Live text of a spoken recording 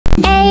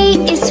A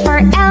is for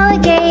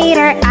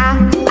alligator,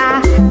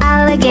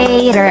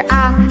 alligator,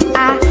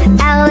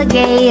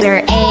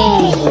 alligator,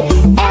 A,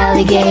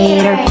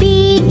 alligator.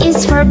 B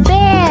is for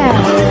bear,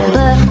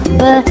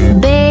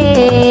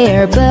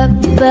 bear,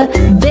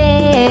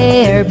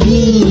 bear,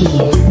 B,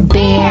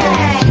 bear.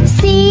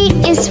 C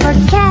is for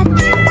cat,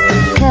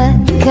 cat,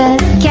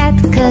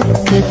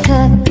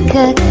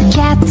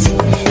 cat,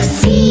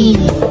 C,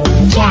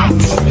 cat.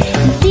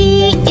 D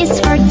is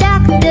for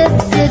duck, duck,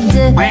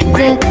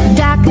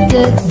 duck,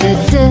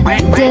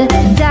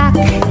 duck,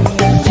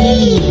 D,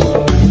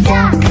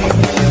 duck.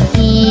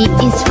 E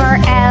is for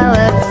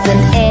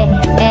elephant,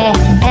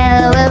 elephant,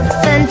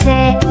 elephant.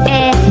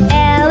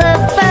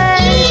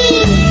 Elephant.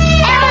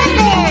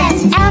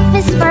 F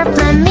is for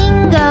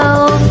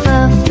flamingo,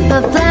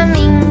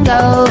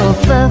 flamingo,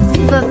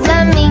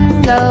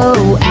 flamingo,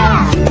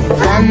 F,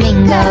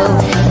 flamingo.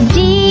 G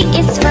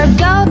is for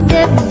goat,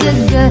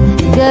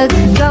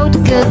 goat,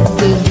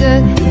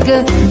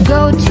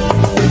 goat,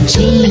 G,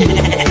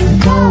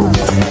 goat.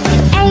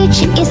 H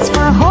is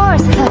for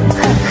horse,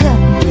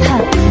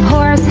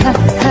 horse,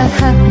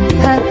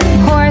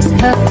 horse,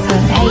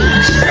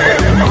 H,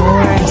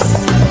 horse.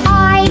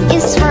 I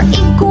is for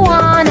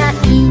iguana,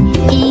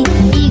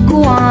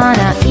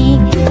 iguana,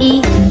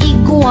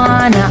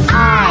 iguana, I,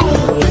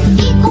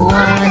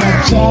 iguana.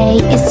 J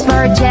is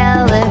for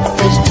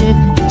jellyfish,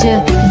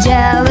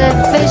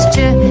 jellyfish,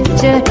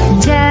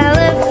 jellyfish,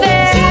 jellyfish.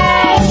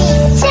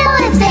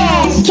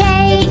 K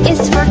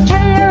is for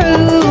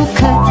kangaroo,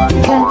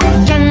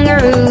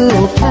 kangaroo,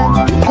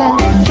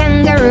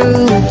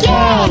 kangaroo, K,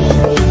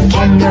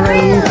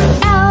 kangaroo.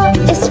 L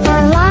is for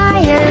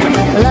lion,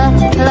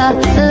 lion,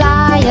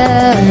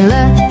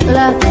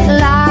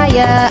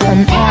 lion,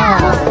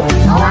 L,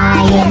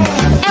 lion.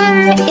 M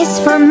is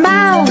for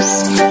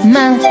mouse,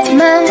 mouse,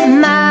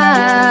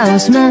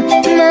 mouse,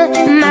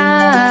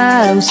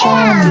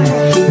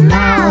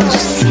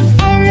 mouse.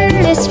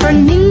 N is for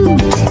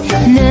newt,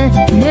 newt,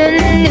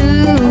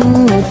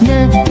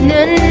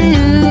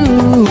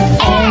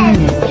 N,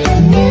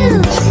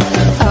 newt.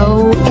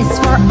 O is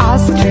for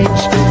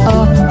ostrich,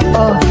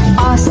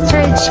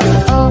 ostrich,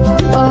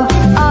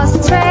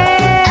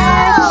 ostrich,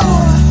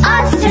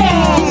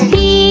 ostrich. P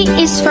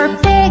is for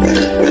pig,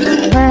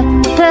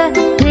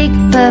 pig,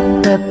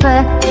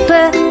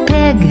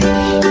 pig,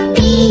 P,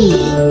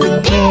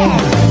 pig.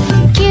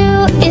 Q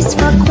is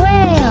for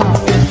quail,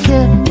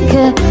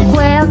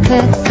 quail,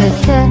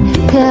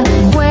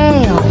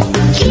 quail,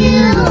 Q,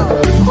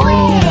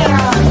 quail.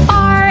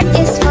 R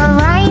is for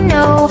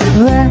rhino,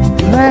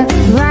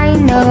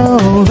 rhino,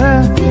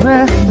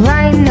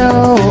 rhino,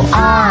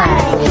 R,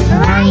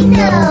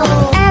 rhino.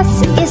 S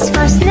is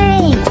for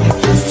snake,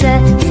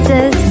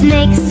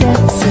 snake,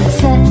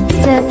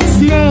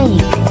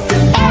 snake,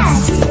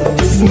 S,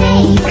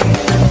 snake.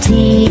 T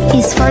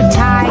is for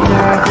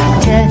tiger,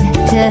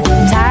 tiger,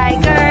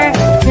 tiger,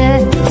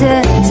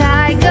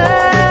 tiger.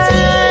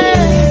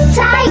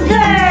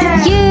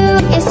 U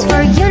is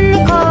for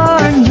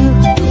unicorn,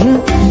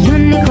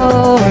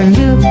 unicorn,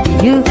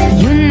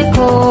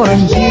 unicorn,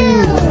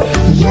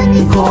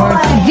 unicorn.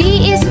 V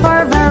is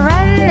for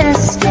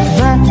varanus,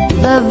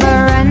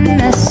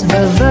 varanus,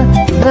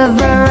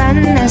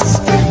 varanus,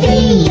 V,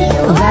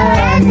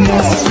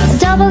 varanus.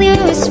 W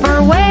is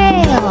for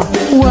whale,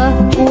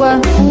 whale,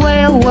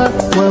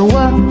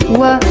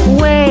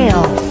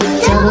 whale,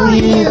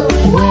 W,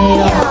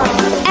 whale.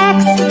 X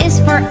is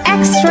for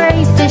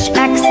X-ray fish,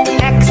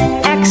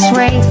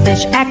 X-ray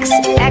fish,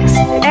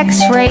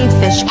 X-ray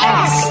fish,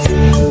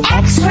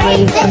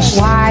 X-ray fish.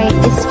 Y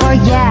is for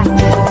yak,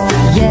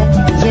 yak.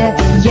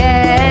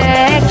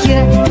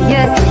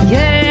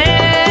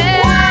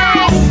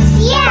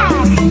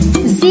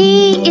 Z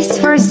is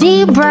for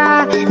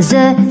zebra,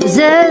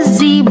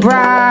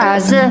 zebra,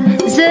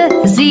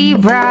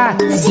 zebra,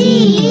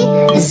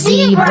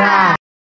 zebra.